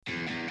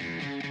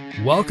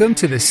Welcome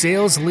to the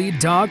Sales Lead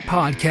Dog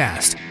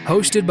Podcast,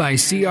 hosted by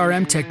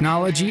CRM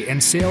technology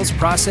and sales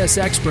process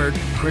expert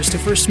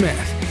Christopher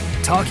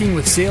Smith, talking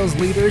with sales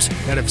leaders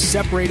that have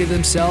separated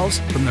themselves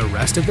from the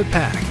rest of the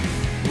pack.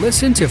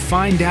 Listen to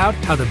find out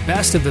how the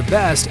best of the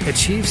best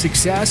achieve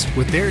success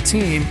with their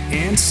team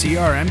and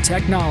CRM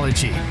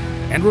technology.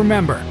 And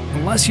remember,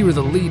 unless you are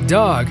the lead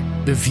dog,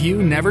 the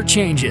view never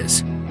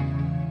changes.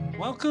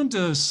 Welcome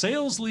to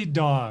Sales Lead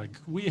Dog.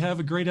 We have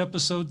a great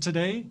episode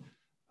today.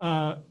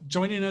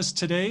 Joining us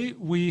today,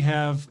 we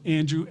have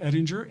Andrew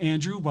Ettinger.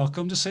 Andrew,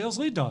 welcome to Sales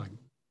Lead Dog.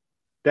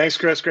 Thanks,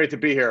 Chris. Great to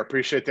be here.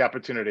 Appreciate the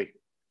opportunity.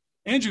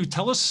 Andrew,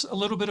 tell us a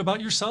little bit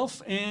about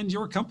yourself and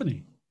your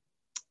company.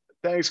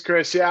 Thanks,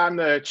 Chris. Yeah, I'm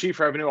the Chief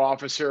Revenue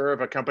Officer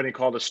of a company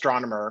called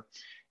Astronomer,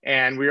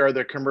 and we are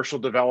the commercial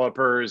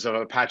developers of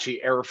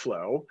Apache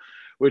Airflow,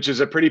 which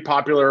is a pretty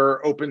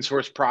popular open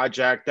source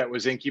project that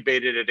was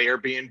incubated at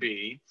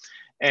Airbnb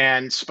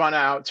and spun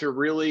out to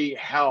really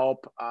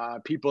help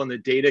people in the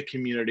data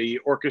community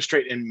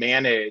orchestrate and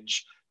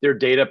manage their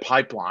data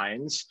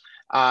pipelines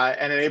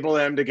and enable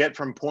them to get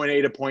from point A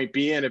to point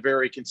B in a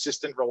very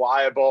consistent,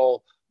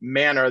 reliable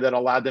manner that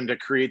allowed them to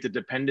create the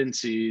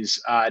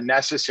dependencies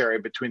necessary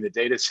between the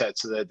data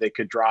sets so that they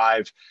could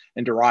drive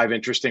and derive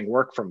interesting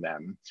work from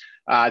them.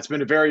 It's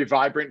been a very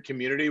vibrant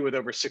community with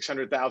over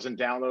 600,000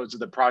 downloads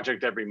of the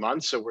project every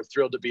month. So we're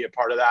thrilled to be a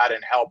part of that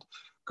and help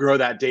grow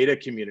that data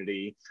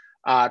community.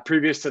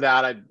 Previous to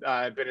that,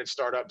 I've been at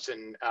startups,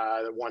 and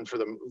the one for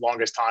the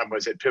longest time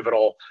was at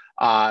Pivotal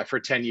for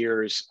 10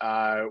 years,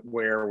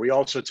 where we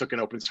also took an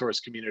open source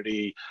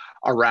community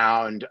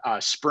around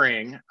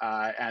Spring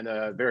and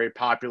a very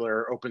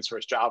popular open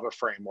source Java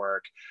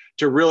framework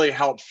to really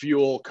help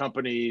fuel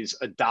companies'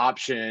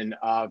 adoption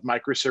of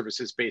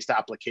microservices-based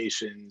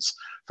applications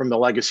from the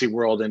legacy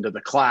world into the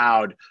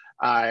cloud.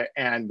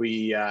 And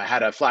we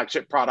had a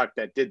flagship product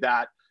that did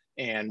that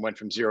and went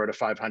from 0 to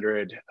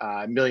 500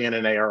 million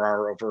in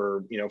ARR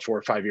over 4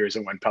 or 5 years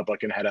and went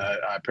public and had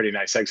a pretty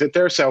nice exit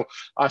there. So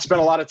I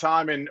spent a lot of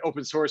time in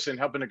open source and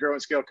helping to grow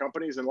and scale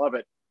companies and love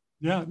it.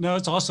 Yeah, no,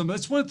 it's awesome.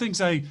 That's one of the things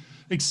that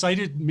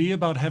excited me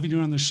about having you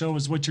on the show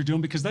is what you're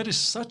doing, because that is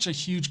such a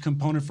huge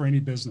component for any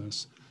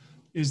business,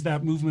 is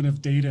that movement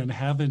of data and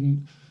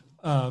having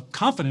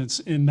confidence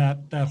in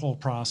that whole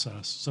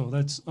process. So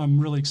I'm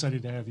really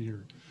excited to have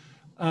you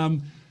here.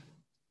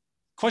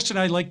 Question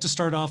I like to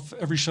start off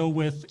every show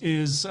with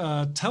is,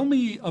 tell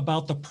me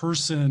about the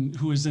person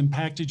who has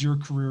impacted your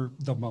career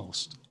the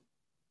most.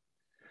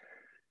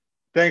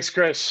 Thanks,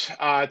 Chris.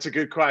 It's a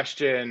good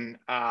question,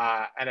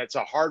 and it's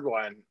a hard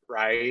one,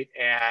 right?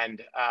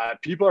 And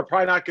people are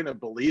probably not going to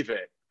believe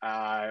it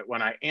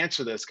when I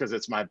answer this because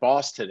it's my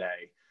boss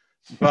today.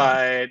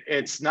 But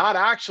it's not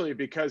actually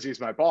because he's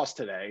my boss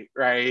today,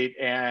 right?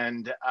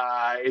 And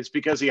it's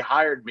because he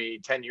hired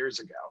me 10 years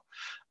ago.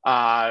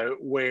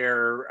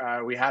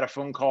 Where we had a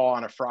phone call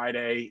on a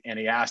Friday and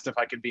he asked if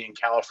I could be in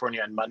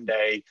California on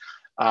Monday.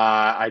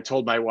 I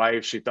told my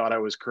wife, she thought I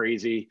was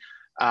crazy.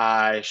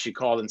 She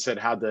called and said,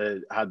 how'd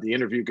the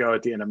interview go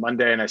at the end of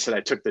Monday? And I said,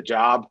 I took the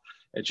job.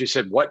 And she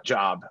said, what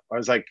job? I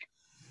was like,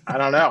 I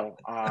don't know.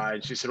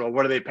 And she said, well,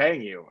 what are they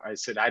paying you? I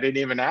said, I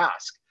didn't even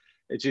ask.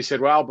 And she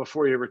said, well,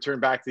 before you return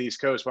back to the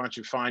East Coast, why don't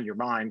you find your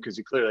mind? Because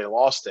you clearly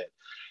lost it.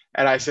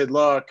 And I said,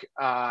 look,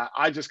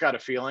 I just got a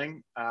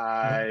feeling,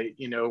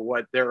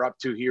 what they're up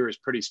to here is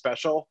pretty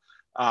special.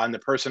 And the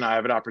person I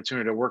have an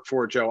opportunity to work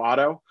for, Joe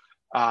Otto,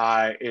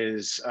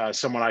 is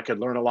someone I could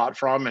learn a lot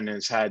from and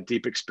has had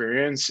deep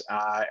experience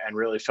and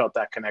really felt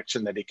that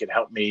connection that he could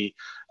help me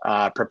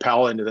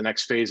propel into the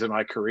next phase of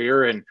my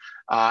career. And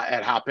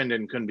it happened,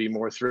 and couldn't be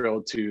more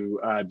thrilled to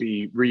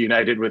be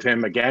reunited with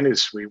him again,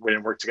 as we went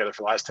and worked together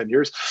for the last 10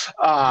 years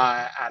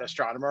at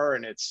Astronomer.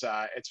 And it's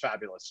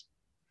fabulous.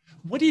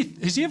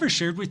 Has he ever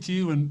shared with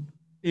you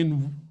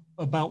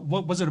about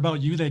what was it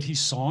about you that he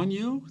saw in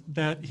you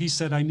that he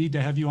said, I need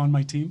to have you on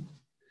my team?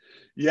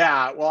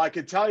 Yeah, well, I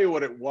could tell you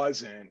what it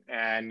wasn't.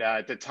 And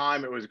at the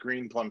time it was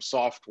Greenplum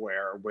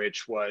Software,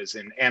 which was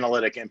an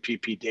analytic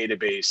MPP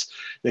database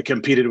that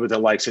competed with the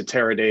likes of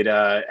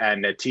Teradata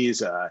and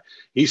Netezza.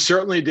 He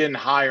certainly didn't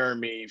hire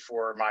me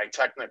for my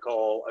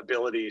technical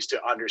abilities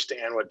to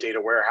understand what data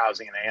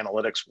warehousing and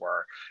analytics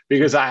were,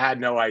 because I had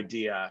no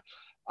idea.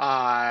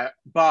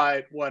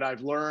 But what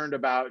I've learned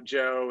about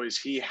Joe is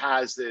he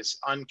has this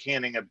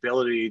uncanny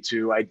ability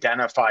to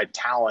identify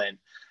talent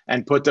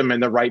and put them in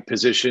the right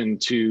position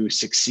to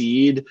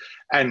succeed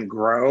and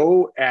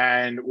grow.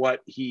 And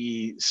what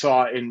he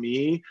saw in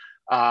me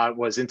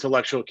was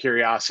intellectual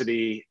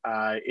curiosity,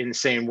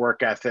 insane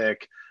work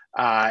ethic,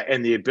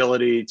 and the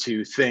ability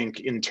to think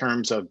in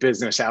terms of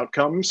business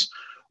outcomes,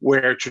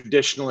 where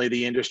traditionally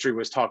the industry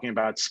was talking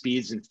about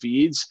speeds and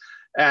feeds.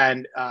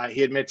 And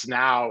he admits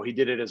now he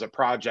did it as a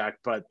project,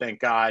 but thank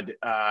God,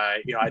 I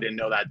didn't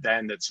know that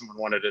then, that someone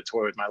wanted to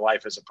toy with my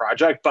life as a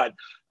project, but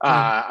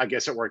I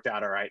guess it worked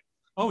out all right.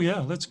 Oh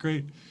yeah, that's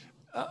great.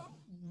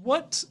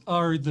 What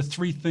are the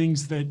 3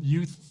 things that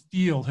you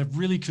feel have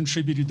really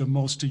contributed the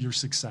most to your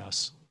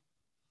success?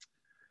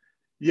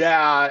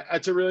 Yeah,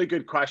 that's a really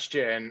good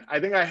question.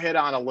 I think I hit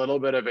on a little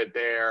bit of it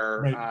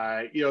there.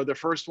 Right. The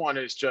first one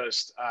is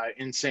just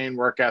insane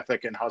work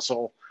ethic and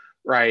hustle,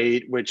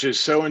 right? Which is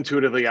so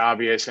intuitively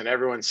obvious, and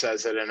everyone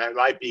says it, and it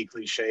might be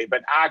cliche,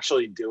 but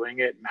actually doing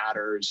it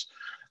matters.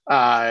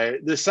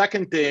 The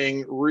second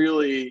thing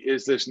really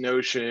is this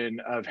notion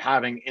of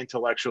having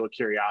intellectual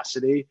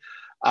curiosity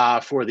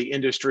for the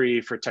industry,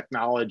 for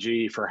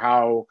technology, for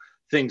how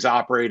things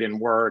operate and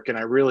work. And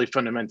I really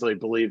fundamentally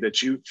believe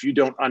that if you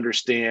don't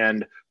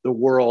understand the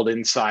world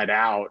inside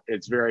out,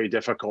 it's very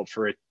difficult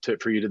for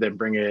you to then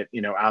bring it,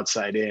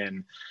 outside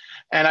in.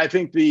 And I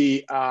think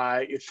the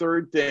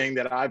third thing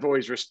that I've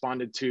always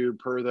responded to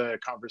per the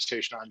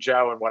conversation on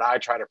Joe and what I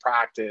try to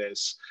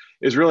practice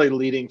is really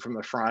leading from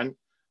the front.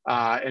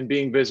 And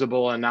being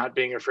visible and not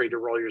being afraid to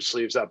roll your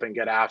sleeves up and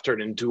get after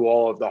it and do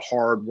all of the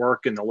hard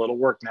work and the little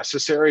work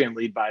necessary and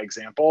lead by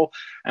example.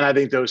 And I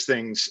think those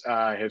things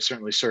have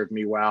certainly served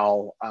me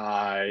well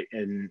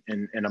in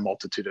a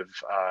multitude of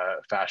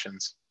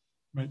fashions.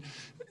 Right.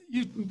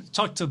 You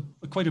talked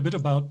quite a bit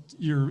about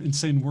your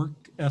insane work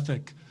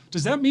ethic.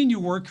 Does that mean you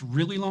work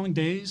really long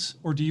days,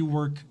 or do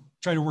you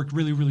try to work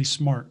really, really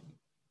smart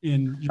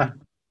in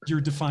your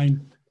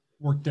defined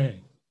work day?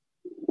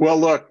 Well,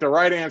 look, the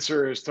right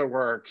answer is to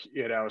work,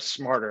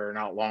 smarter,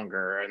 not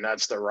longer. And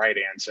that's the right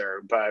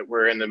answer. But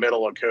we're in the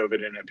middle of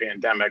COVID and a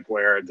pandemic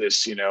where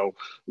this,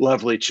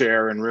 lovely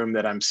chair and room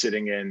that I'm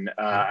sitting in,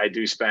 I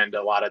do spend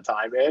a lot of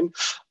time in.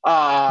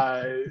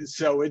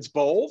 So it's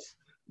both.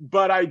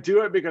 But I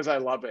do it because I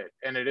love it,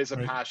 and it is a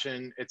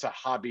passion. It's a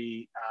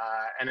hobby,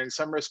 and in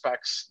some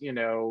respects,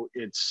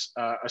 it's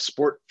a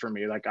sport for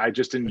me. Like I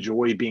just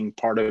enjoy being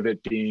part of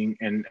it, being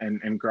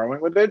and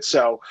growing with it.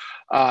 So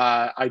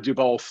I do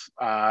both,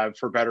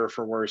 for better or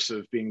for worse.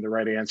 Of being the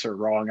right answer or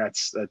wrong,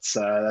 that's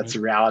the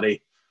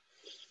reality.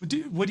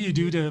 What do you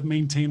do to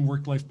maintain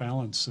work-life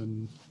balance?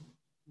 And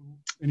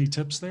any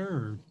tips there?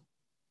 Or?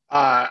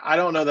 I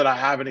don't know that I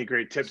have any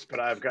great tips, but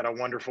I've got a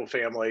wonderful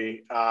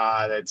family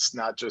that's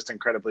not just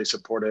incredibly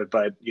supportive,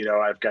 but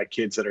I've got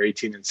kids that are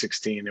 18 and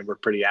 16, and we're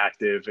pretty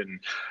active and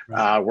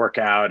work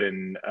out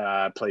and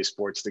play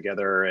sports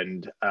together,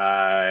 and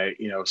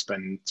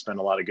spend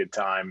a lot of good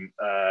time,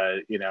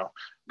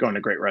 going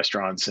to great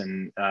restaurants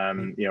and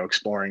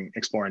exploring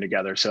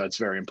together. So it's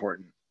very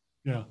important.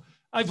 Yeah.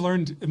 I've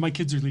learned, my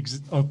kids are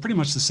pretty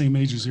much the same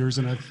age as yours,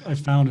 and I've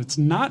found it's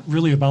not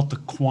really about the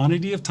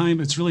quantity of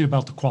time; it's really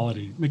about the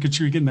quality. Making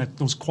sure you're getting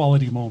those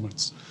quality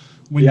moments.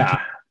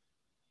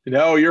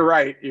 No, you're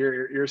right.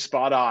 You're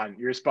spot on.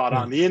 You're spot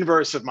on. The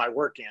inverse of my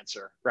work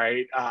answer,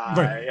 right?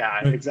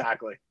 Yeah,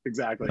 exactly.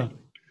 Yeah.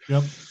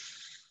 Yep.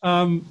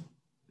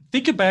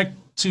 Thinking back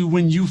to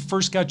when you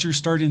first got your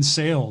start in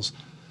sales,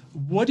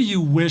 what do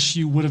you wish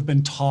you would have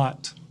been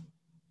taught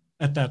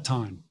at that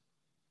time?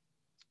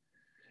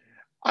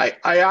 I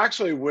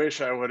actually wish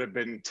I would have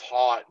been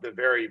taught the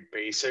very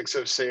basics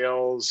of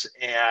sales,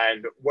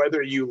 and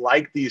whether you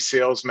like these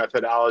sales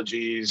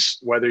methodologies,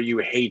 whether you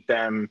hate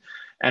them,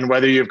 and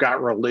whether you've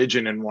got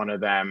religion in one of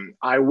them.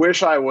 I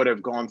wish I would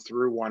have gone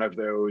through one of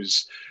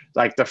those,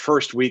 like the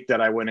first week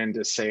that I went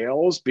into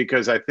sales,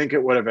 because I think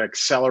it would have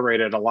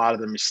accelerated a lot of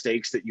the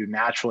mistakes that you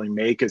naturally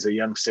make as a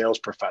young sales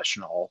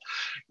professional.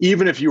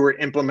 Even if you were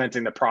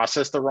implementing the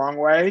process the wrong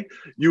way,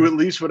 you at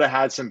least would have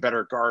had some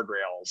better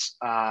guardrails.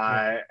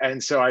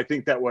 And so I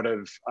think that would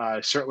have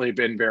certainly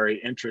been very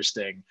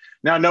interesting.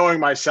 Now, knowing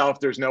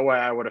myself, there's no way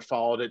I would have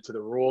followed it to the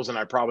rules, and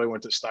I probably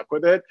wouldn't have stuck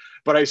with it.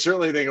 But I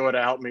certainly think it would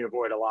have helped me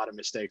avoid a lot of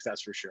mistakes,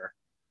 that's for sure.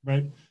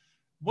 Right.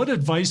 What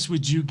advice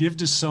would you give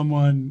to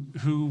someone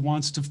who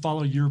wants to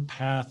follow your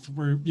path,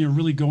 where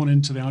really going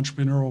into the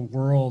entrepreneurial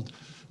world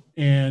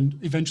and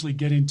eventually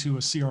get into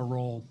a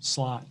CRO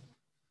slot?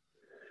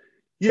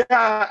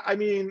 Yeah, I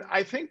mean,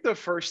 I think the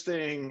first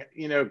thing,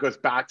 goes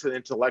back to the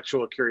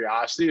intellectual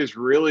curiosity, is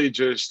really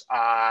just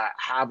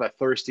have a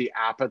thirsty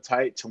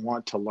appetite to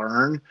want to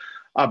learn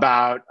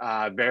about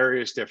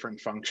various different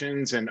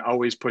functions and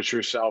always push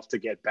yourself to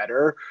get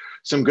better.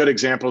 Some good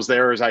examples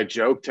there is I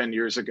joked 10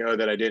 years ago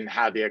that I didn't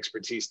have the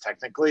expertise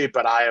technically,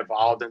 but I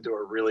evolved into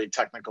a really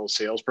technical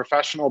sales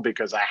professional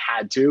because I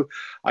had to.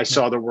 I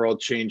saw the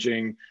world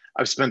changing.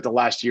 I've spent the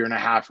last year and a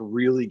half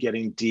really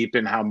getting deep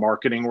in how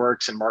marketing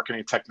works and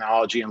marketing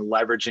technology, and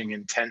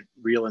leveraging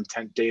real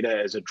intent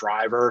data as a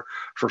driver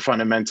for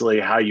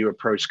fundamentally how you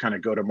approach kind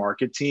of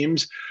go-to-market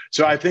teams.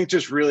 So I think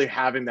just really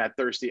having that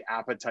thirsty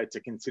appetite to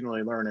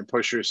continually learn and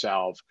push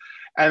yourself.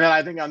 And then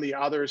I think on the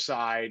other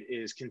side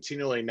is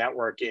continually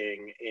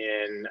networking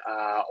in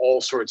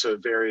all sorts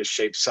of various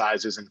shapes,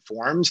 sizes, and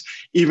forms,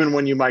 even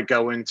when you might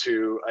go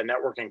into a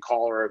networking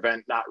call or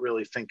event, not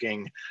really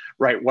thinking,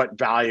 right, what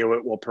value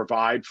it will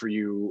provide for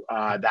you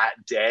that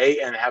day,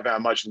 and have a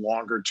much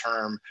longer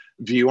term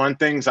view on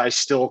things. I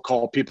still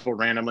call people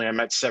randomly I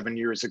met 7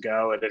 years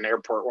ago at an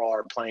airport while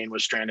our plane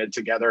was stranded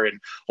together, and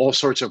all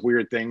sorts of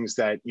weird things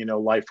that,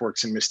 life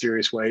works in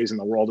mysterious ways, and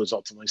the world is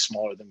ultimately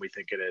smaller than we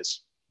think it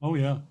is. Oh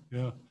yeah.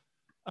 Yeah.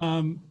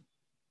 Do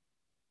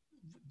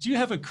you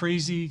have a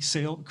funny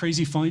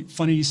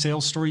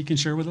sales story you can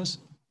share with us?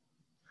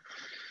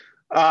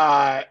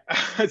 Uh,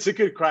 it's a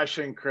good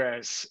question,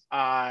 Chris.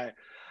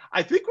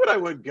 I think what I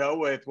would go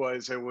with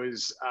was it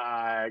was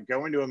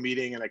going to a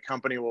meeting and a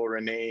company will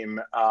rename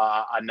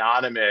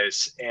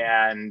anonymous,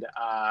 and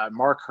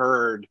Mark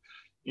Hurd,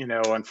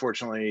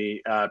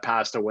 unfortunately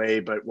passed away,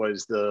 but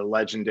was the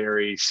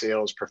legendary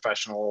sales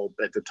professional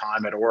at the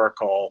time at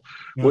Oracle,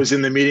 Yeah. was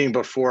in the meeting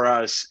before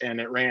us,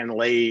 and it ran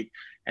late.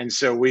 And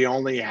so we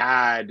only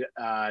had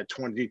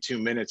 22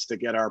 minutes to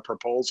get our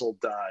proposal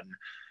done.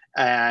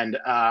 And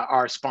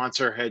our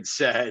sponsor had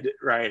said,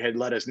 right, had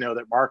let us know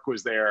that Mark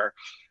was there.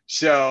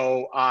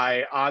 So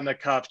I, on the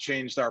cuff,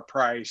 changed our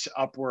price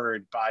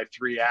upward by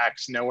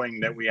 3x,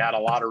 knowing that we had a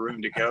lot of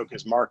room to go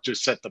because Mark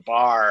just set the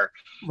bar.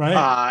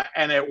 Right.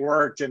 And it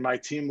worked. And my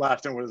team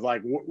left and was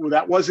like,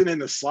 that wasn't in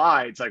the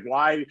slides. Like,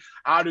 why?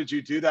 How did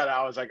you do that?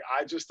 I was like,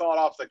 I just thought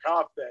off the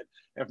cuff that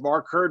if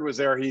Mark Hurd was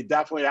there, he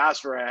definitely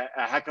asked for a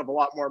heck of a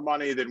lot more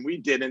money than we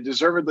did, and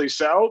deservedly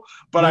so.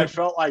 But I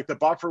felt like the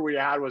buffer we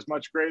had was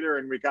much greater,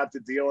 and we got the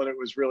deal, and it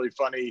was really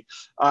funny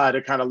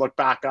to kind of look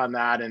back on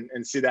that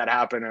and see that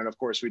happen. And of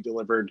course, we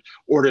delivered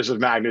orders of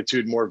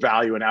magnitude more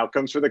value and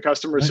outcomes for the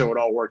customer, so it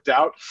all worked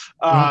out.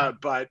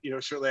 But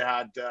certainly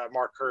had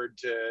Mark Hurd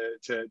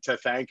to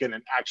thank, and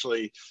it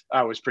actually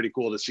was pretty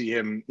cool to see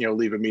him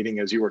leave a meeting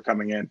as you were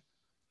coming in.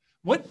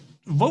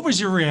 What was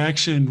your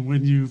reaction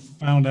when you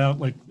found out,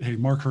 like, hey,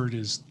 Mark Hurd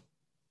is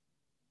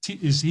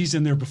he's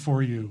in there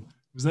before you?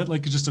 Was that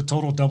like just a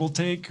total double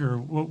take, or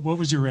what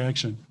was your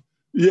reaction?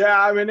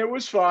 Yeah, I mean, it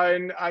was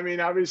fun. I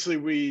mean, obviously,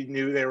 we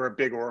knew they were a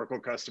big Oracle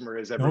customer,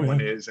 as everyone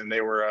is, and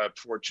they were a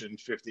Fortune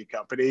 50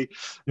 company.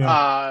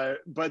 Yeah.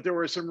 But there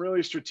were some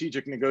really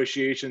strategic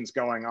negotiations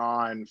going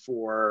on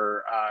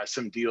for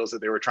some deals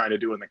that they were trying to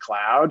do in the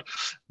cloud.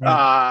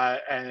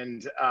 Right.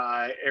 And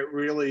it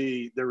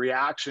really, the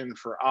reaction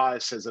for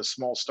us as a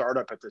small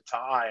startup at the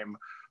time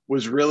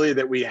was really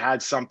that we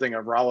had something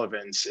of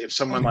relevance if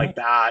someone like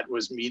that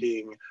was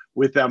meeting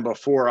with them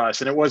before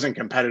us. And it wasn't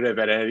competitive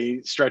at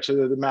any stretch of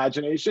the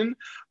imagination,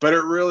 but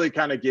it really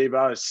kind of gave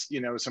us,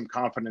 some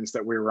confidence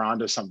that we were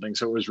onto something.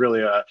 So it was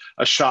really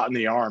a shot in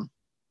the arm.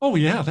 Oh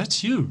yeah, that's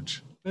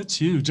huge. That's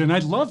huge. And I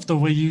love the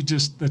way you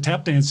the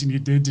tap dancing you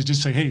did to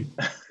just say, hey,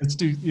 let's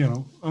do,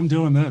 I'm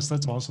doing this.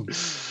 That's awesome.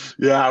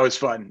 Yeah, it was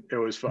fun. It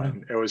was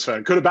fun. Yeah. It was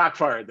fun. Could have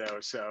backfired though.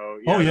 So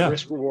the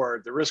risk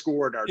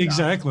reward.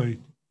 Exactly.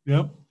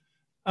 Yep.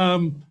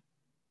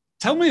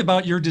 Tell me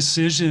about your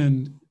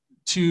decision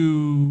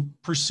to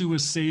pursue a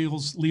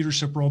sales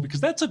leadership role, because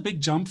that's a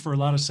big jump for a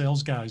lot of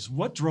sales guys.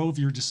 What drove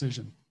your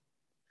decision?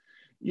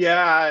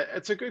 Yeah,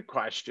 it's a good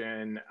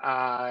question.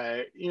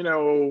 My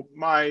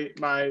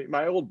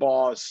old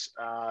boss,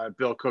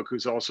 Bill Cook,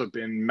 who's also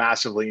been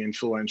massively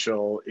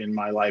influential in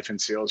my life and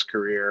sales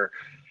career,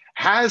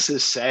 has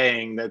this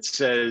saying that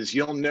says,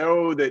 you'll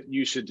know that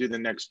you should do the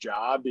next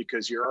job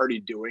because you're already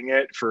doing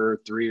it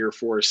for 3 or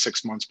 4 or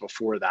 6 months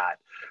before that,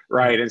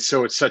 right? And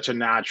so it's such a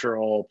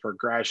natural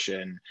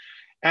progression.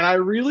 And I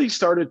really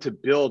started to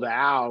build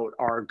out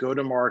our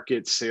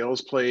go-to-market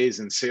sales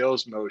plays and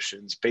sales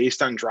motions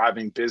based on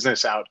driving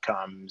business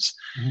outcomes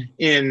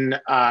in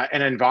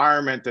an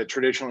environment that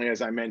traditionally,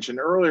 as I mentioned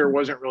earlier,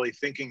 wasn't really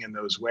thinking in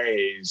those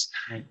ways.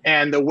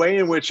 And the way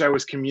in which I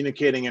was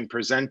communicating and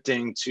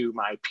presenting to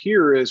my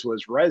peers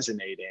was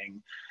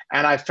resonating.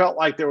 And I felt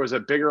like there was a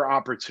bigger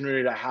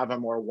opportunity to have a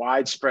more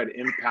widespread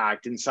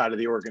impact inside of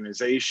the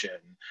organization.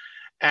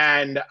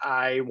 And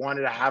I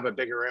wanted to have a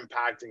bigger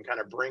impact and kind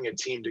of bring a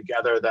team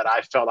together that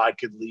I felt I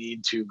could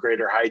lead to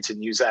greater heights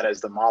and use that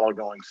as the model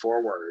going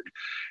forward.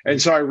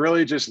 And so I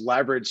really just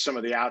leveraged some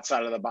of the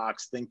outside of the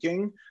box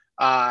thinking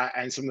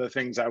and some of the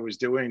things I was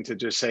doing to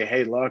just say,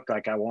 hey, look,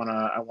 like I want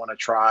to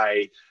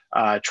try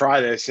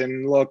this.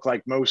 And look,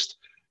 like most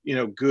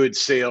good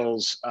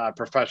sales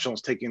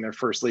professionals taking their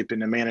first leap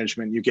into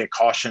management, you get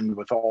cautioned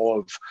with all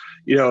of,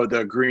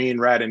 the green,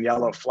 red, and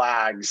yellow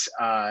flags,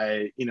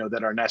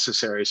 that are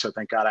necessary. So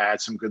thank God I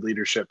had some good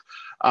leadership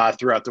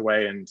throughout the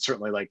way. And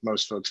certainly, like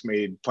most folks,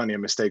 made plenty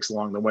of mistakes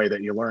along the way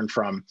that you learn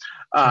from,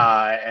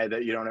 and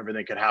that you don't ever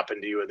think could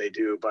happen to you, and they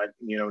do. But,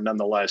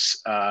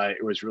 nonetheless,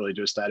 it was really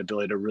just that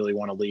ability to really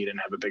want to lead and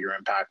have a bigger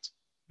impact.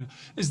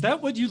 Is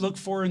that what you look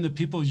for in the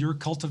people you're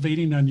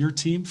cultivating on your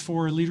team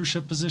for a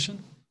leadership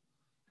position?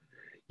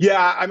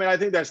 Yeah, I mean, I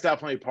think that's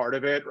definitely part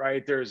of it,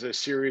 right? There's a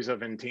series of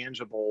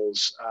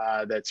intangibles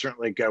that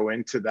certainly go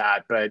into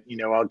that. But,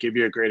 I'll give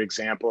you a great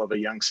example of a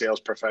young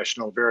sales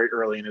professional very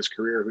early in his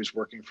career who's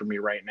working for me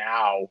right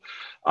now,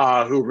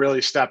 who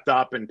really stepped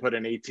up and put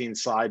an 18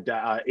 slide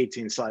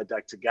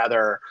deck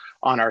together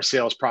on our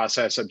sales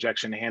process,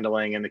 objection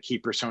handling, and the key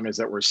personas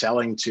that we're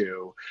selling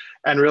to,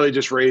 and really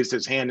just raised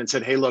his hand and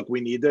said, hey, look, we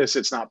need this.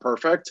 It's not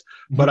perfect,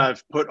 but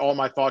I've put all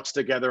my thoughts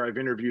together. I've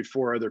interviewed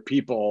 4 other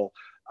people.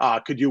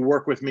 Could you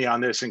work with me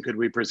on this, and could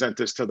we present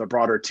this to the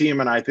broader team?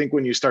 And I think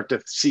when you start to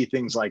see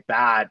things like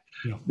that,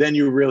 then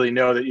you really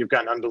know that you've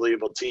got an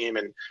unbelievable team.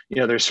 And,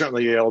 there's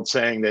certainly the old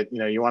saying that,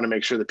 you want to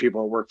make sure the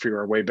people that work for you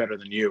are way better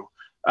than you.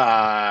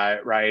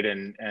 Right.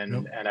 And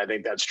I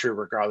think that's true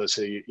regardless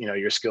of,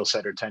 your skill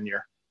set or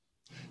tenure.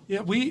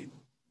 Yeah. I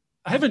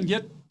haven't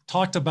yet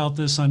talked about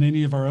this on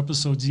any of our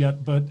episodes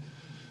yet, but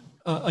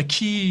a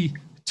key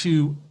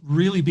to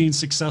really being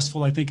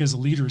successful, I think, as a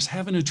leader is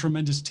having a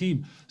tremendous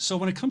team. So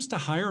when it comes to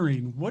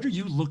hiring, what are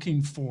you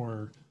looking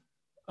for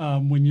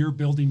when you're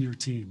building your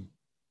team?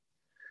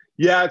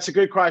 Yeah, it's a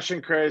good question,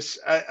 Chris.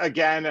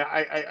 Again,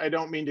 I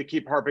don't mean to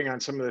keep harping on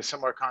some of the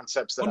similar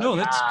concepts that no, I've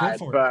let's go had,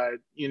 for it.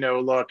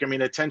 but look, I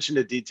mean, attention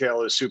to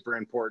detail is super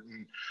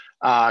important.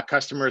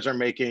 Customers are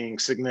making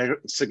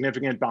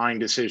significant buying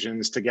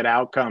decisions to get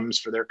outcomes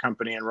for their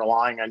company and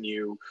relying on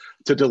you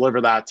to deliver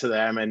that to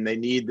them, and they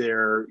need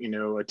their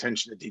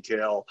attention to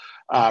detail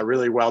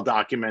really well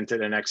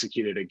documented and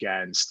executed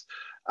against.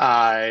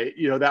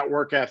 That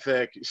work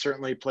ethic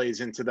certainly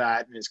plays into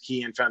that and is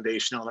key and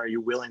foundational. Are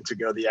you willing to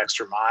go the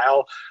extra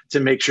mile to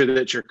make sure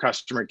that your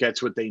customer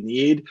gets what they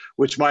need,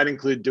 which might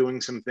include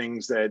doing some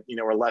things that,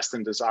 are less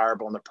than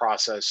desirable in the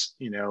process,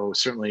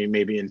 certainly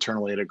maybe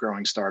internally at a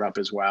growing startup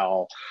as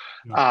well.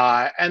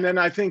 And then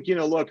I think,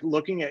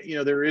 looking at,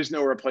 there is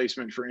no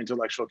replacement for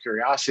intellectual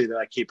curiosity that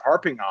I keep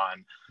harping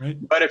on.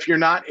 Right. But if you're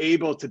not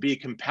able to be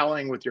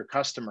compelling with your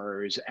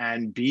customers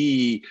and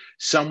be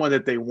someone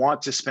that they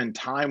want to spend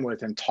time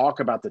with and talk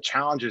about the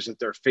challenges that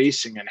they're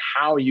facing and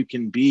how you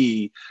can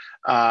be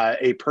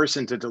a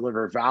person to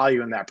deliver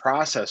value in that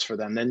process for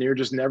them, then you're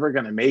just never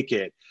going to make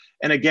it.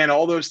 And again,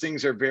 all those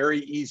things are very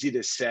easy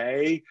to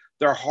say.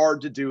 They're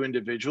hard to do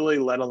individually,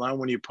 let alone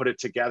when you put it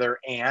together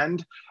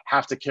and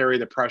have to carry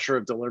the pressure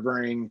of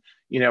delivering,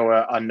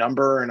 a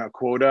number and a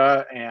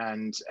quota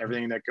and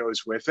everything that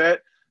goes with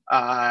it.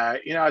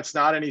 It's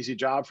not an easy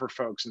job for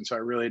folks. And so I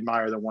really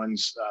admire the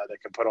ones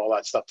that can put all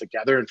that stuff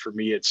together. And for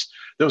me,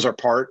 those are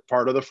part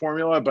of the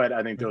formula, but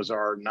I think those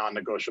are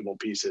non-negotiable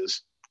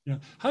pieces. Yeah.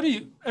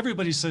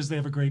 Everybody says they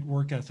have a great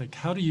work ethic.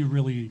 How do you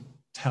really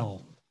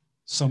tell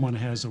someone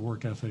has a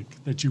work ethic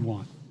that you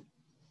want?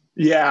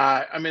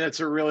 Yeah, I mean,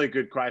 it's a really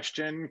good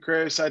question,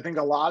 Chris. I think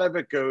a lot of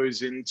it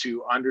goes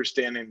into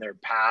understanding their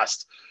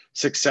past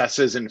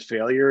successes and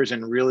failures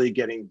and really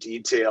getting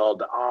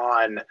detailed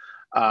on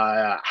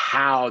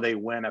how they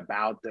went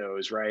about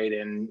those, right?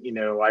 And,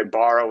 I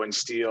borrow and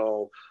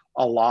steal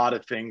a lot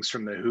of things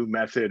from the Who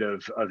method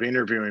of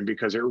interviewing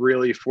because it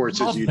really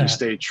forces you to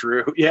stay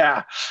true.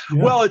 Yeah.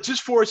 Well, it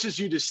just forces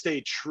you to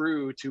stay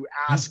true to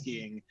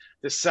asking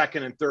the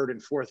second and third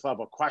and fourth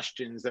level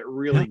questions that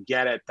really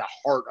get at the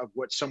heart of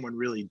what someone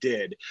really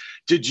did.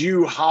 Did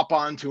you hop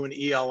onto an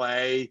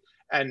ELA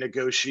and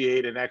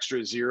negotiate an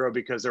extra zero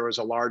because there was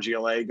a large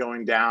ELA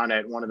going down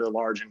at one of the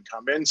large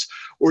incumbents?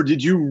 Or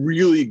did you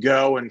really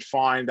go and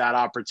find that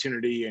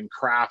opportunity and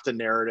craft a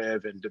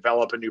narrative and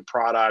develop a new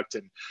product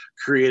and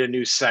create a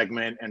new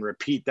segment and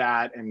repeat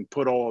that and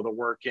put all of the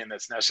work in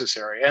that's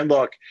necessary? And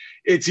look,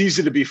 it's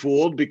easy to be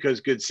fooled because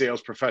good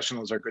sales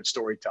professionals are good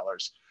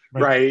storytellers,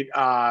 right?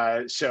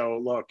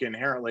 So look,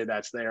 inherently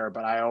that's there,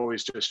 but I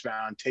always just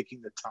found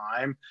taking the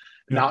time,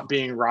 not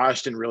being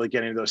rushed and really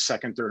getting those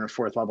second, third, and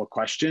fourth level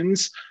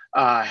questions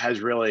has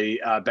really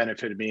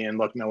benefited me. And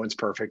look, no one's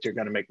perfect. You're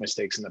going to make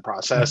mistakes in the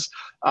process,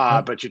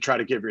 but you try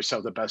to give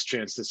yourself the best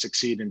chance to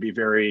succeed and be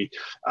very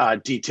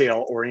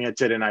detail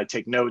oriented. And I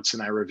take notes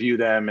and I review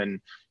them and,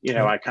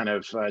 I kind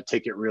of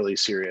take it really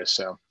serious.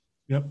 So.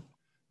 Yep.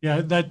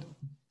 Yeah. That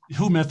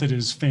Who method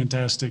is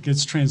fantastic.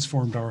 It's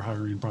transformed our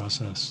hiring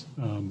process.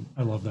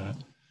 I love that.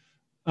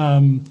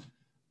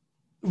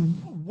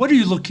 What are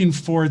you looking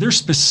for? Are there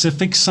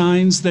specific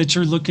signs that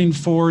you're looking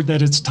for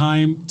that it's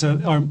time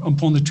to, I'm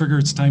pulling the trigger,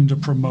 it's time to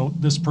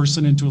promote this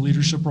person into a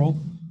leadership role?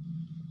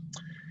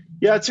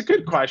 Yeah, it's a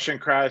good question,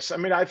 Chris. I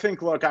mean, I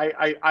think, look,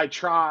 I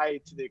try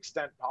to the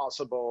extent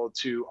possible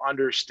to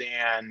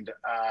understand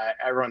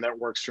everyone that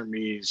works for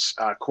me's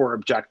core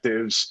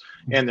objectives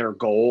and their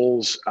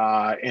goals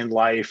in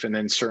life. And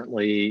then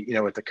certainly,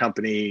 at the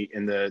company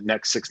in the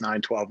next 6,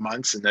 9, 12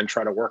 months, and then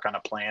try to work on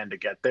a plan to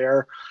get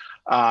there.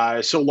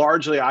 So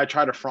largely I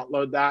try to front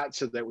load that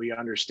so that we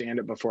understand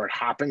it before it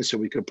happens so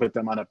we could put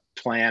them on a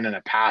plan and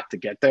a path to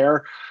get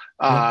there.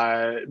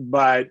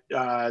 But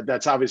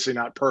that's obviously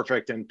not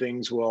perfect and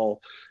things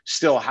will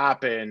still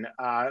happen.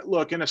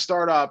 Look, in a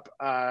startup,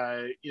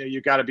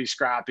 you got to be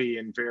scrappy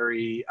and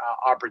very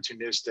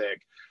opportunistic.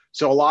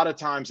 So a lot of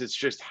times it's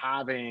just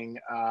having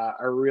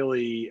a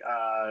really,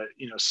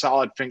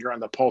 solid finger on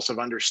the pulse of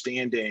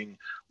understanding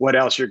what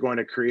else you're going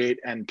to create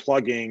and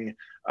plugging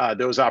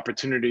those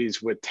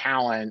opportunities with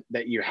talent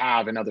that you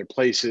have in other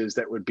places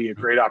that would be a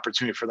great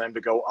opportunity for them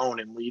to go own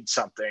and lead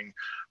something,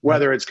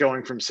 whether it's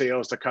going from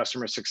sales to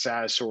customer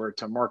success or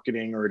to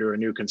marketing or to a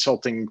new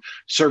consulting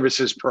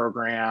services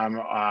program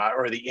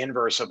or the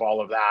inverse of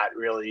all of that,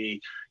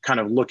 really kind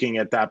of looking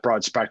at that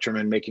broad spectrum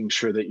and making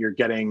sure that you're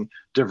getting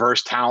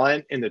diverse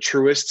talent in the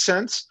truest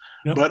sense.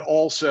 But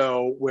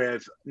also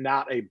with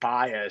not a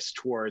bias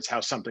towards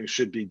how something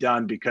should be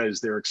done because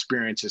their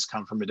experiences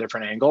come from a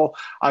different angle.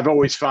 I've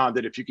always found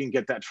that if you can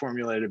get that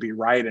formula to be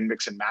right and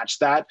mix and match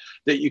that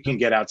you can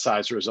get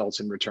outsized results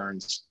and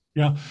returns.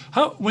 Yeah.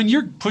 When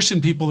you're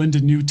pushing people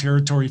into new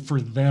territory for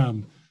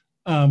them,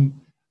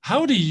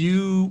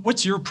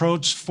 what's your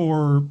approach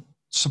for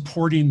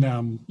supporting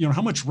them?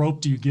 How much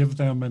rope do you give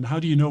them and how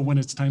do you know when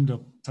it's time to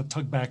to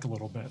tug back a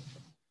little bit?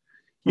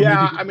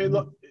 Yeah, I mean,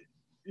 look,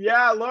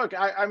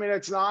 I mean,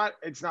 it's not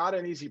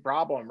an easy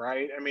problem,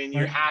 right? I mean,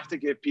 you Right. have to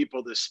give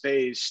people the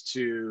space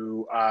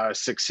to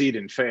succeed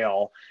and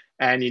fail,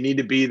 and you need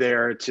to be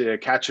there to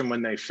catch them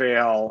when they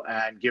fail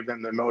and give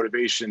them the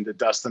motivation to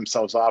dust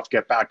themselves off,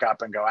 get back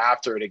up, and go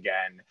after it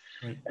again.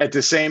 Right. At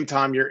the same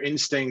time, your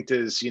instinct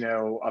as, you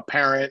know, a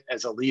parent,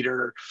 as a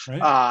leader,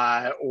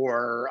 Right.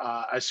 or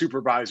a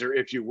supervisor,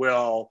 if you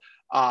will,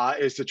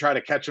 is to try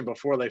to catch them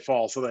before they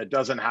fall so that it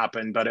doesn't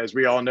happen. But as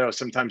we all know,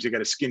 sometimes you got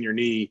to skin your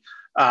knee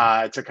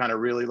to kind of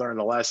really learn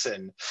the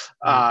lesson.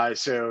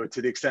 So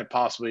to the extent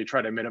possible, you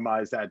try to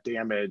minimize that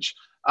damage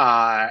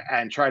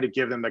and try to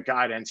give them the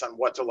guidance on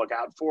what to look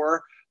out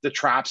for, the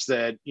traps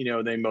that, you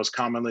know, they most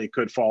commonly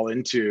could fall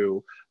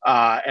into,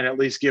 and at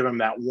least give them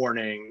that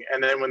warning.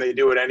 And then when they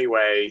do it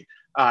anyway,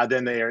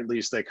 then they are, at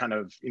least they kind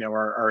of, you know,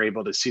 are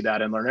able to see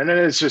that and learn. And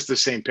it's just the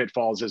same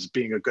pitfalls as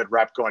being a good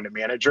rep going to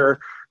manager,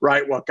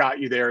 right? What got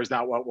you there is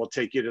not what will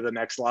take you to the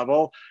next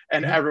level.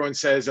 And everyone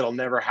says it'll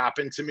never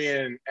happen to me.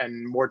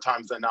 And more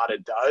times than not,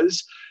 it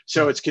does.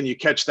 So it's, can you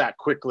catch that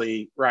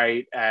quickly,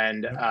 right?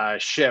 And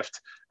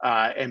shift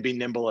and be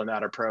nimble in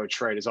that approach,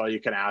 right? Is all you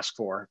can ask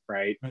for,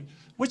 right?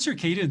 What's your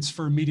cadence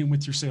for meeting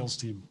with your sales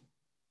team?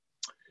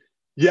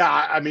 Yeah,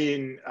 I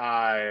mean,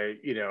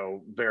 you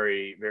know,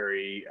 very,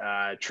 very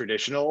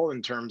traditional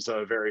in terms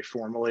of very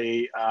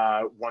formally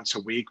once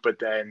a week, but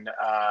then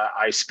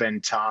I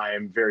spend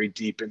time very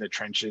deep in the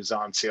trenches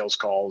on sales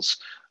calls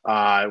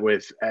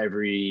with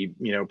every,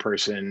 you know,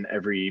 person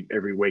every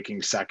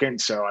waking second.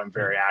 So I'm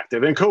very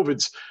active, and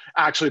COVID's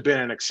actually been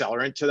an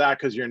accelerant to that,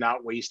 because you're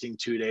not wasting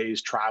 2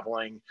 days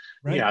traveling.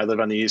 Right. You know, I live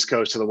on the East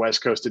Coast to the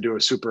West Coast to do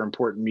a super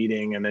important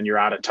meeting, and then you're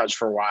out of touch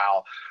for a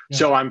while.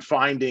 So I'm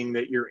finding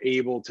that you're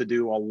able to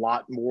do a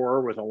lot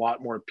more with a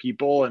lot more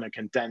people in a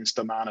condensed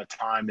amount of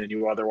time than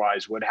you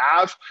otherwise would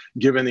have,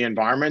 given the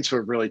environment. So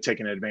we've really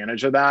taken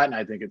advantage of that. And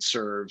I think it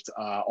served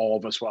all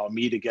of us well,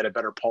 me to get a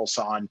better pulse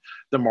on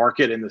the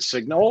market and the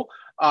signal,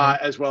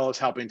 as well as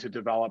helping to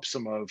develop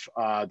some of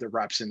the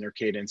reps in their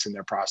cadence and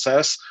their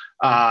process,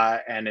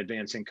 and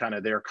advancing kind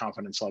of their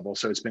confidence level.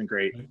 So it's been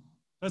great.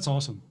 That's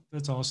awesome.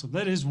 That's awesome.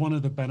 That is one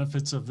of the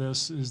benefits of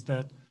this, is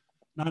that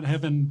not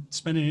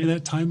spending any of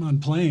that time on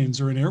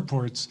planes or in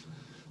airports,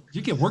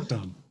 you get work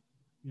done.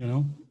 You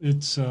know,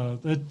 it's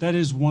that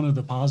is one of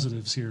the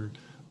positives here.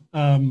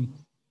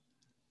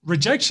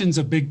 Rejection's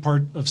a big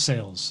part of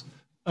sales.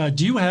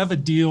 Do you have a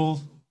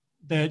deal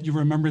that you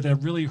remember that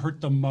really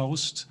hurt the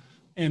most?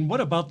 And what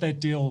about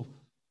that deal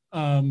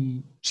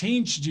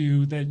changed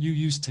you that you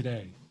use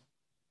today?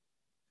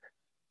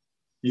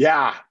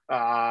 Yeah,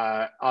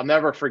 I'll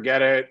never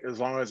forget it as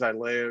long as I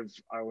live.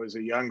 I was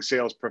a young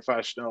sales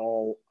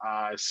professional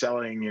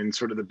selling in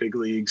sort of the big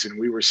leagues, and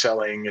we were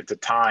selling at the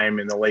time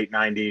in the late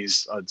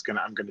 90s.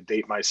 I'm gonna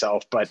date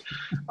myself, but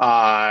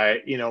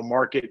you know,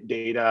 market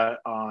data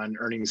on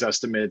earnings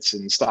estimates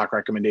and stock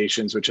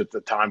recommendations, which at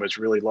the time was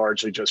really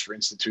largely just for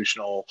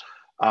institutional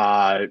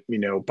you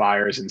know,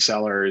 buyers and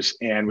sellers.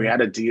 And we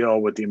had a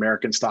deal with the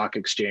American Stock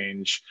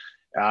Exchange.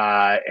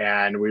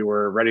 And we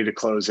were ready to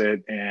close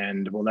it.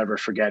 And we'll never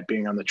forget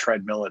being on the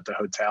treadmill at the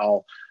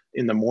hotel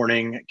in the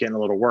morning, getting a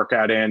little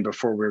workout in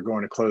before we were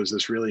going to close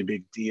this really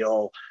big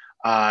deal.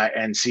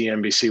 And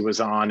CNBC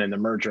was on, and the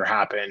merger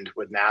happened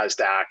with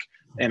NASDAQ,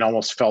 and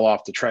almost fell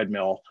off the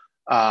treadmill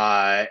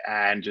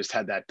and just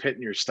had that pit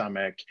in your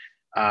stomach.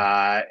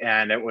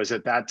 And it was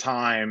at that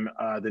time,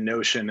 the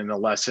notion and the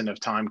lesson of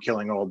time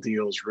killing all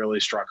deals really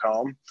struck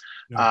home.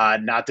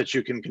 Not that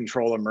you can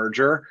control a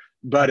merger,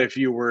 but if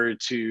you were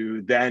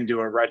to then do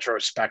a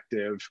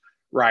retrospective,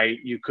 right,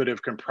 you could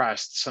have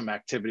compressed some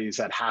activities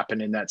that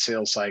happened in that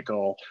sales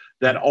cycle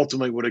that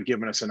ultimately would have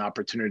given us an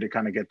opportunity to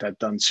kind of get that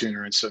done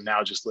sooner. And so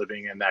now just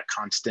living in that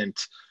constant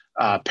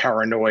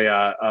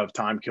paranoia of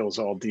time kills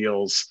all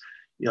deals,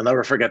 you'll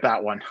never forget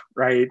that one,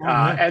 right?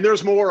 And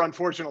there's more,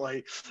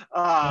 unfortunately.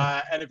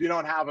 And if you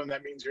don't have them,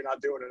 that means you're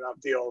not doing enough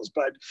deals.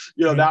 But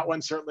you know, that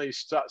one certainly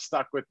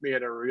stuck with me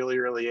at a really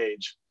early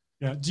age.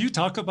 Yeah. Do you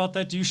talk about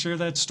that? Do you share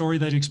that story,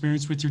 that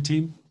experience with your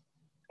team?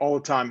 All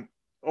the time.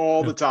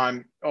 All the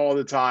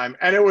time.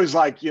 And it was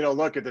like, you know,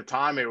 look, at the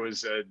time it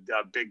was a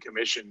big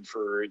commission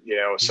for, you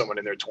know, someone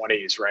in their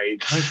 20s,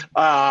 right?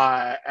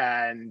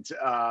 And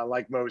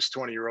like most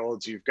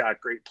 20-year-olds, you've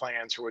got great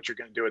plans for what you're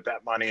going to do with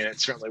that money. And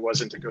it certainly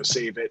wasn't to go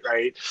save it,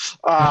 right?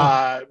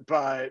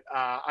 But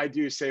I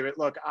do save it.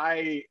 Look,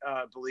 I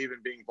believe in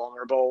being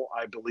vulnerable.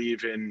 I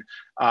believe in,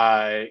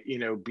 you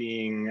know,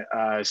 being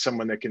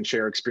someone that can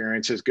share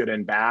experiences, good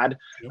and bad,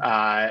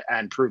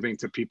 and proving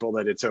to people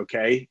that it's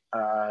okay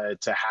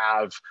to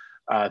have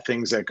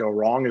things that go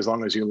wrong, as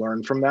long as you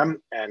learn from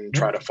them and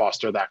try to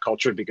foster that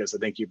culture, because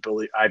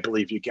I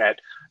believe you get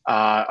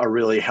a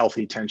really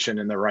healthy tension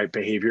and the right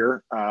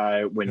behavior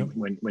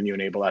when you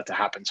enable that to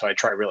happen. So I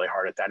try really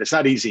hard at that. It's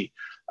not easy,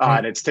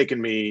 and it's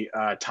taken me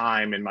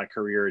time in my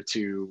career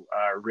to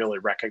really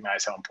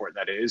recognize how important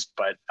that is,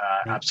 but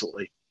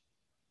absolutely.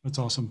 That's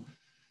awesome.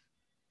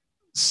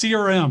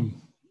 CRM,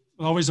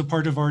 always a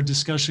part of our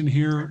discussion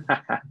here.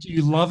 Do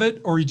you love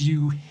it or do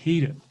you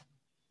hate it?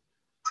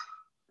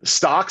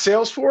 Stock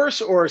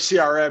Salesforce or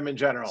CRM in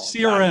general?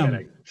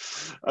 CRM.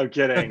 I'm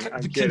kidding.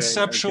 The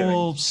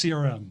conceptual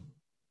CRM.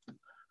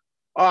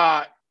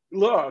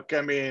 Look,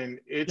 I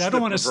mean, it's. Yeah, I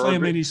don't want to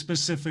slam any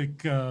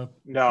specific. No,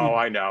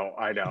 I know.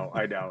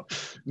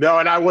 No,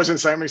 and I wasn't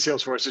slamming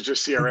Salesforce. It's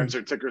just CRMs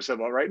or ticker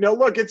symbol, right? No,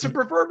 look, it's a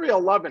proverbial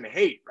love and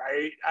hate,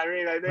 right? I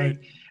mean, I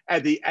think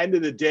at the end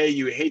of the day,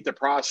 you hate the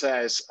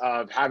process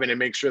of having to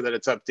make sure that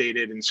it's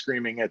updated and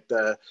screaming at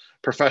the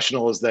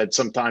professionals that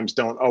sometimes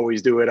don't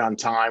always do it on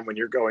time when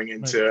you're going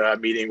into a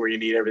meeting where you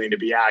need everything to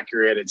be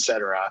accurate, et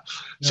cetera.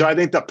 Yeah. So I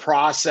think the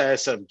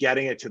process of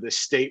getting it to the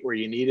state where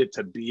you need it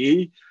to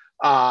be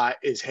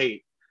is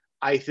hate.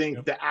 I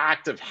think the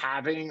act of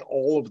having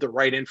all of the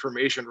right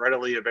information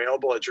readily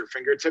available at your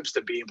fingertips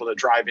to be able to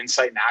drive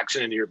insight and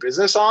action into your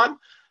business on,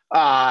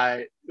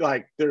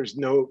 like there's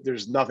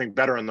nothing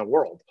better in the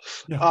world.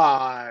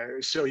 Yeah.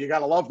 So you got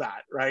to love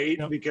that, right?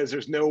 Yep. Because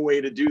there's no way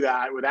to do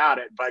that without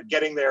it. But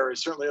getting there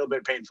is certainly a little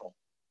bit painful.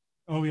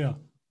 Oh yeah.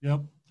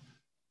 Yep.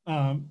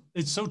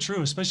 It's so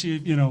true,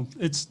 especially,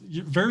 it's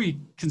a very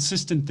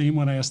consistent theme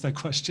when I ask that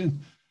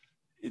question.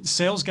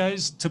 Sales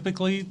guys,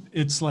 typically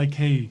it's like,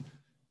 hey,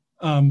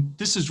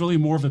 this is really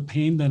more of a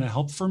pain than a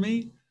help for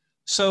me.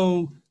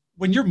 So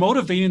when you're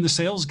motivating the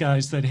sales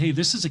guys that, hey,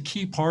 this is a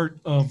key part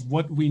of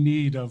what we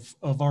need of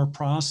our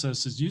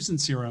process is using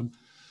CRM.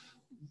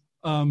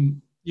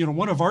 One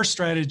of our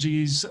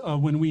strategies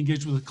when we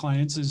engage with the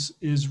clients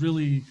is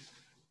really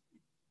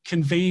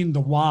conveying the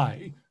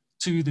why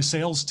to the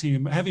sales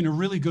team, having a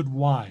really good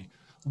why.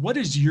 What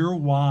is your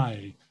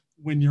why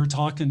when you're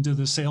talking to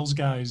the sales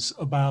guys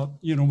about,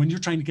 when you're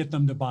trying to get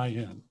them to buy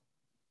in?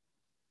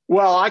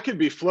 Well, I could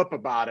be flip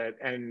about it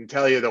and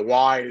tell you the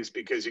why is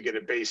because you get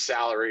a base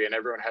salary and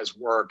everyone has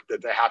work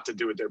that they have to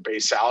do with their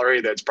base salary.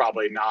 That's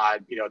probably not,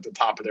 at the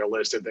top of their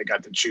list if they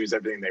got to choose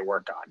everything they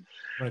work on.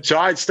 Right. So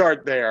I'd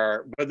start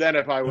there. But then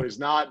if I was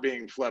not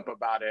being flip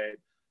about it,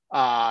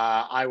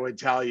 I would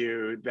tell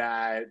you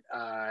that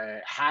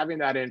having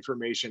that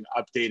information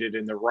updated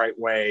in the right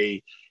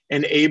way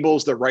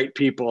enables the right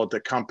people at the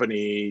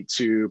company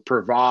to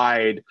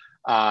provide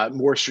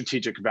more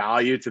strategic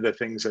value to the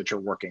things that you're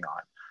working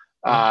on.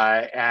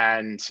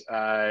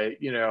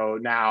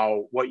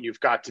 Now what you've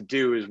got to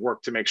do is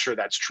work to make sure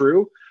that's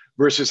true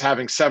versus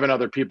having 7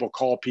 other people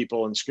call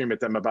people and scream at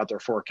them about their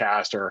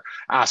forecast or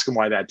ask them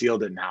why that deal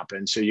didn't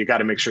happen. So you got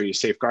to make sure you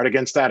safeguard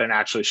against that and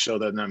actually show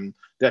them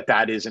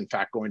that is in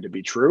fact going to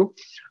be true.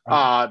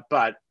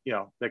 But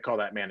they call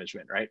that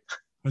management, right?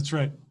 That's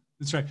right.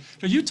 Now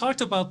you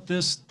talked about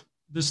this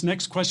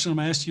next question I'm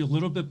going to ask you a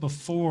little bit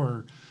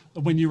before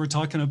when you were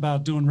talking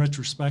about doing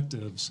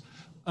retrospectives.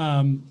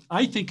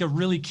 I think a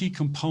really key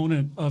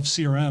component of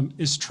CRM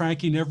is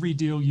tracking every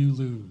deal you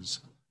lose.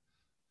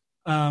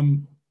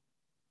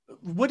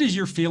 What is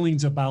your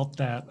feelings about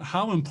that?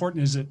 How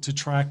important is it to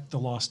track the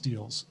lost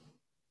deals?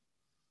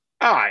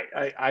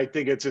 I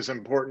think it's as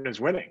important as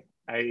winning.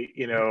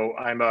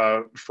 I'm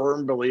a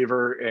firm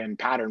believer in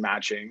pattern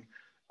matching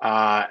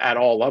at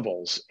all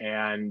levels,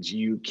 and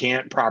you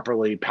can't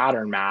properly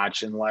pattern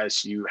match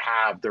unless you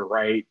have the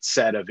right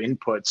set of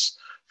inputs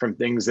from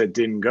things that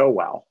didn't go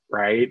well,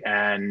 right?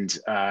 And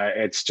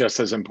it's just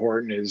as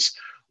important as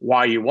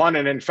why you won.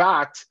 And in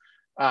fact,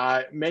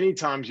 many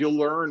times you'll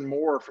learn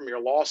more from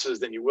your losses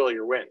than you will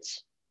your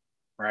wins,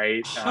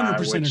 right?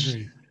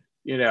 100%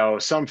 agree.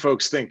 Some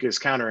folks think is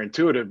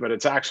counterintuitive, but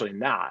it's actually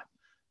not.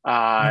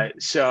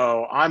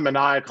 So I'm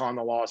maniacal on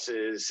the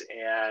losses,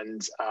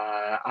 and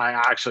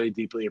I actually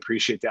deeply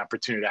appreciate the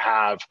opportunity to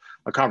have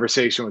a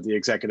conversation with the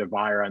executive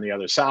buyer on the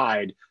other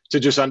side to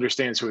just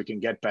understand so we can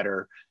get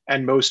better.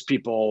 And most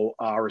people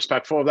are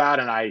respectful of that.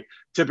 And I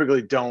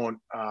typically don't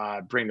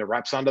bring the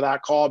reps onto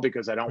that call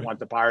because I don't want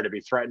the buyer to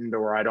be threatened,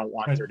 or I don't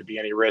want there to be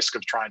any risk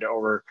of trying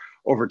to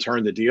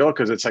overturn the deal,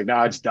 because it's like,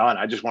 no, it's done.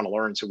 I just want to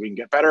learn so we can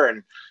get better.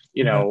 And,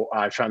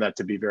 I found that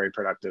to be very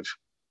productive.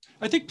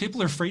 I think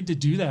people are afraid to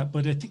do that,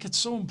 but I think it's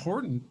so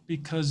important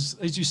because,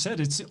 as you said,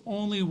 it's the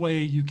only way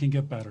you can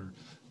get better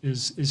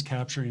is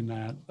capturing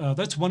that.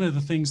 That's one of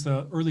the things,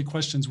 the early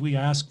questions we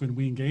ask when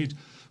we engage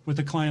with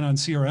a client on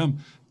CRM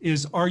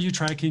is, are you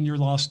tracking your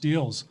lost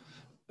deals?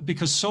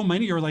 Because so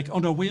many are like, oh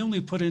no, we only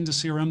put into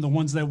CRM the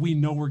ones that we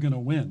know we're going to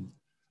win.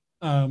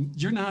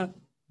 You're not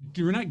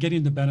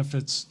getting the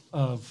benefits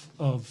of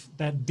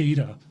that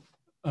data,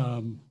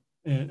 and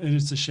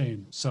it's a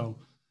shame. So.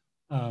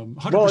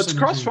 Well,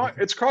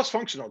 it's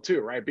cross-functional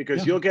too, right?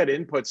 Because you'll get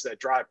inputs that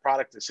drive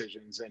product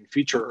decisions and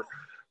feature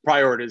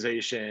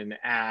prioritization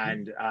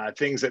and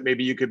things that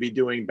maybe you could be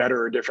doing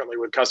better or differently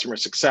with customer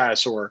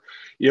success, or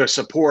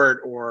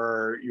support,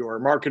 or your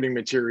marketing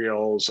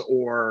materials,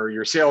 or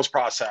your sales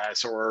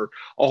process, or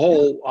a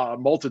whole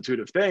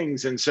multitude of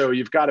things. And so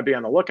you've got to be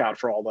on the lookout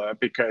for all that,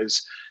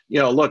 because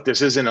look,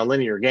 this isn't a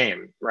linear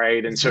game,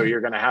 right? And so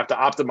you're going to have to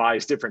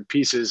optimize different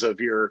pieces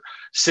of your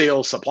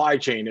sales supply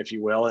chain, if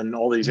you will, and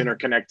all these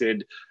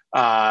interconnected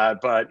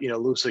but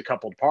loosely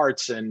coupled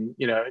parts. And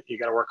you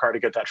got to work hard to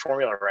get that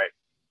formula right.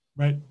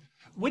 Right.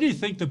 What do you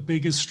think the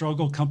biggest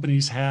struggle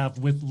companies have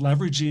with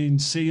leveraging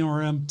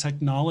CRM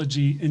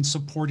technology in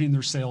supporting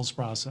their sales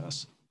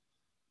process?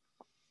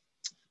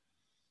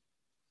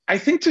 I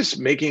think just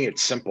making it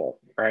simple,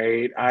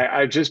 right?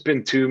 I've just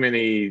been too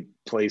many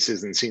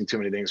places and seen too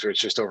many things where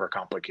it's just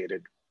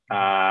overcomplicated.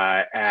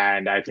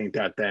 And I think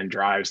that then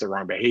drives the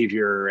wrong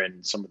behavior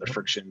and some of the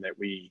friction that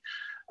we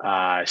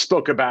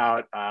spoke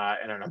about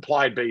in an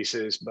applied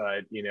basis,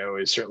 but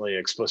is certainly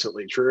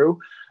explicitly true.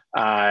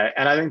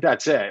 And I think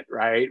that's it,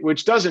 right?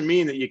 Which doesn't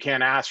mean that you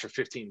can't ask for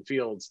 15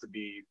 fields to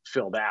be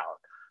filled out,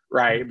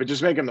 right? But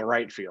just make them the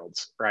right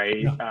fields, right?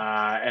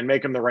 Yeah. And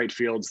make them the right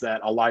fields that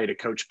allow you to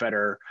coach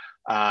better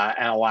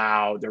and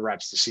allow the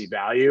reps to see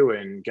value.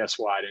 And guess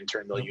what? In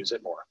turn, they'll use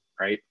it more,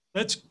 right?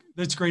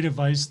 That's great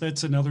advice.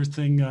 That's another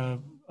thing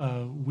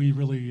we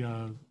really,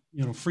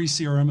 free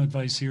CRM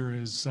advice here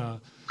is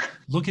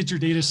look at your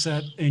data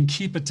set and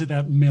keep it to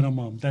that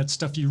minimum. That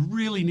stuff you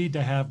really need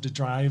to have to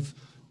drive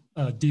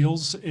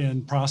deals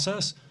and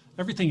process.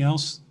 Everything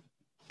else,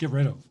 get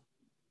rid of.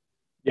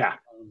 Yeah.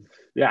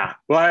 Yeah.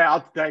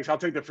 Well, thanks. I'll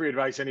take the free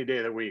advice any day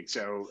of the week.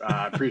 So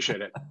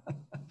appreciate it.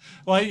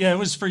 Well, yeah, it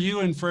was for you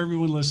and for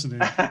everyone listening.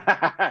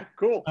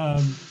 Cool.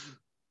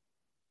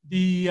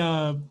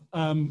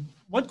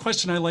 One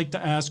question I like to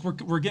ask,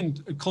 we're getting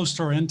close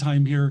to our end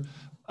time here.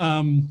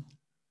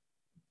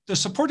 The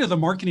support of the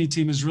marketing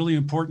team is really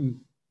important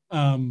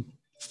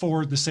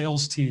for the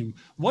sales team.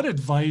 What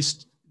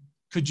advice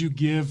could you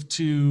give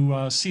to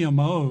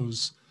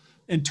CMOs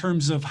in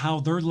terms of how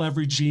they're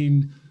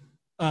leveraging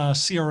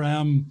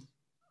CRM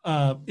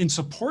in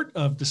support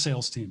of the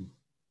sales team?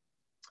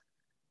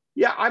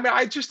 Yeah, I mean,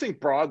 I just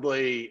think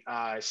broadly,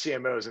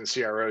 CMOs and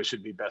CROs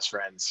should be best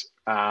friends.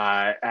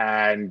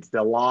 And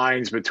the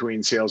lines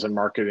between sales and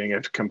marketing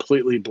have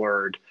completely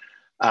blurred.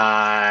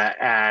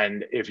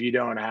 And if you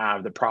don't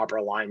have the proper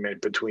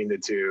alignment between the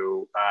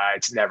two,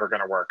 it's never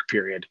going to work,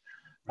 period.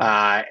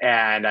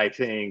 And I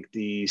think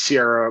the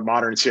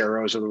modern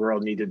CROs of the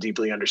world need to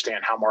deeply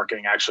understand how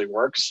marketing actually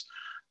works.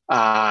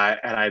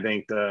 And I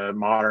think the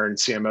modern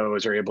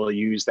CMOs are able to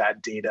use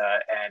that data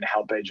and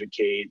help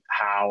educate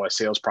how a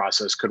sales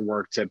process could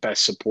work to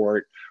best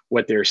support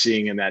what they're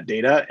seeing in that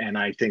data. And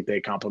I think they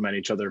complement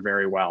each other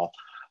very well.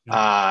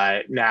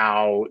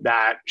 Now,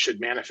 that should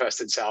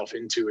manifest itself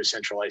into a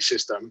centralized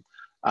system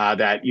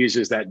that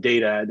uses that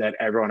data that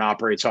everyone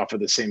operates off of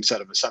the same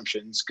set of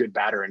assumptions, good,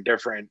 bad, or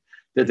indifferent,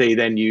 that they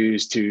then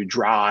use to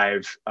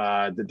drive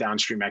the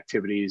downstream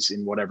activities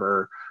in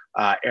whatever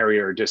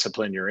area or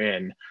discipline you're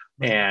in.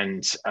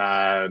 And,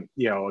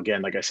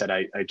 again, like I said,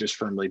 I just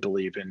firmly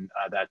believe in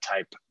that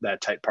type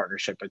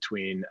partnership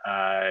between,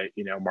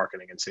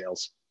 marketing and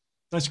sales.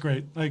 That's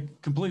great. I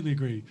completely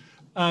agree.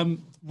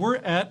 We're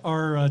at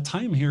our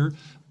time here.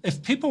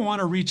 If people want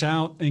to reach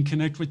out and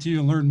connect with you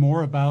and learn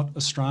more about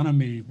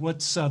astronomy,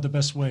 what's the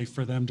best way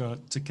for them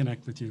to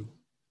connect with you?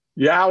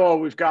 Yeah, well,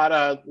 we've got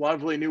a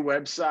lovely new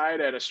website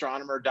at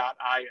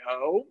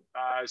astronomer.io.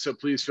 So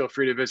please feel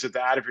free to visit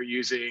that if you're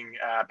using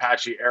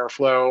Apache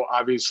Airflow.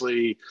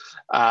 Obviously,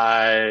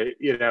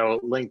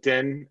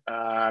 LinkedIn.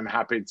 I'm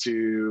happy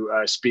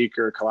to speak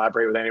or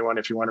collaborate with anyone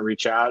if you want to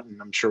reach out.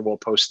 And I'm sure we'll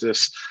post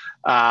this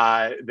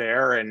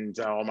there, and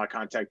all my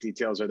contact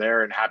details are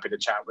there, and happy to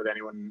chat with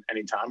anyone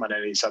anytime on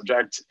any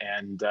subject.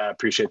 And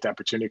appreciate the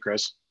opportunity,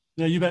 Chris.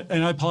 Yeah, you bet.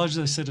 And I apologize,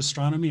 I said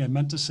astronomy. I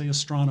meant to say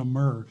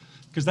astronomer,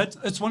 because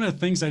that's one of the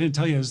things I didn't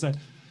tell you is that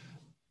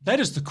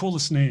is the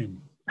coolest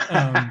name.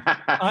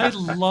 I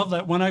love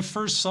that. When I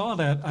first saw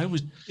that,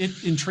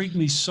 it intrigued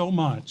me so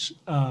much.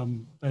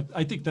 That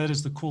I think that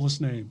is the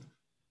coolest name.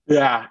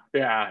 Yeah.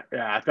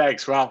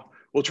 Thanks. Well,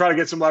 we'll try to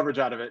get some leverage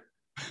out of it.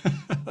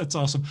 That's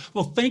awesome.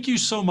 Well, thank you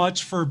so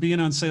much for being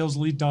on Sales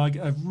Lead Dog.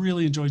 I've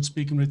really enjoyed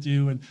speaking with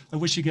you, and I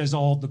wish you guys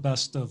all the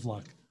best of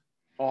luck.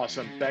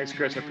 Awesome. Thanks,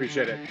 Chris. I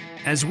appreciate it.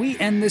 As we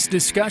end this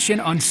discussion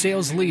on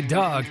Sales Lead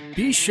Dog,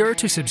 be sure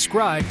to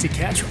subscribe to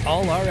catch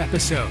all our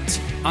episodes.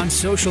 On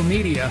social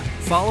media,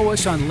 follow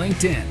us on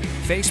LinkedIn,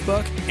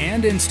 Facebook,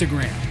 and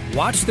Instagram.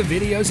 Watch the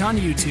videos on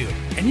YouTube,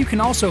 and you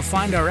can also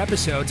find our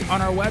episodes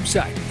on our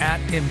website at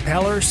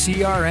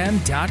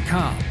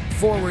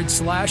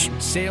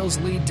impellercrm.com/Sales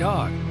Lead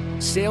Dog.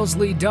 Sales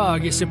Lead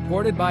Dog is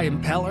supported by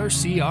Impeller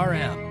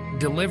CRM,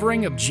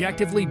 delivering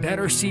objectively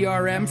better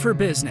CRM for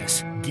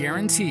business,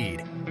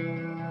 guaranteed.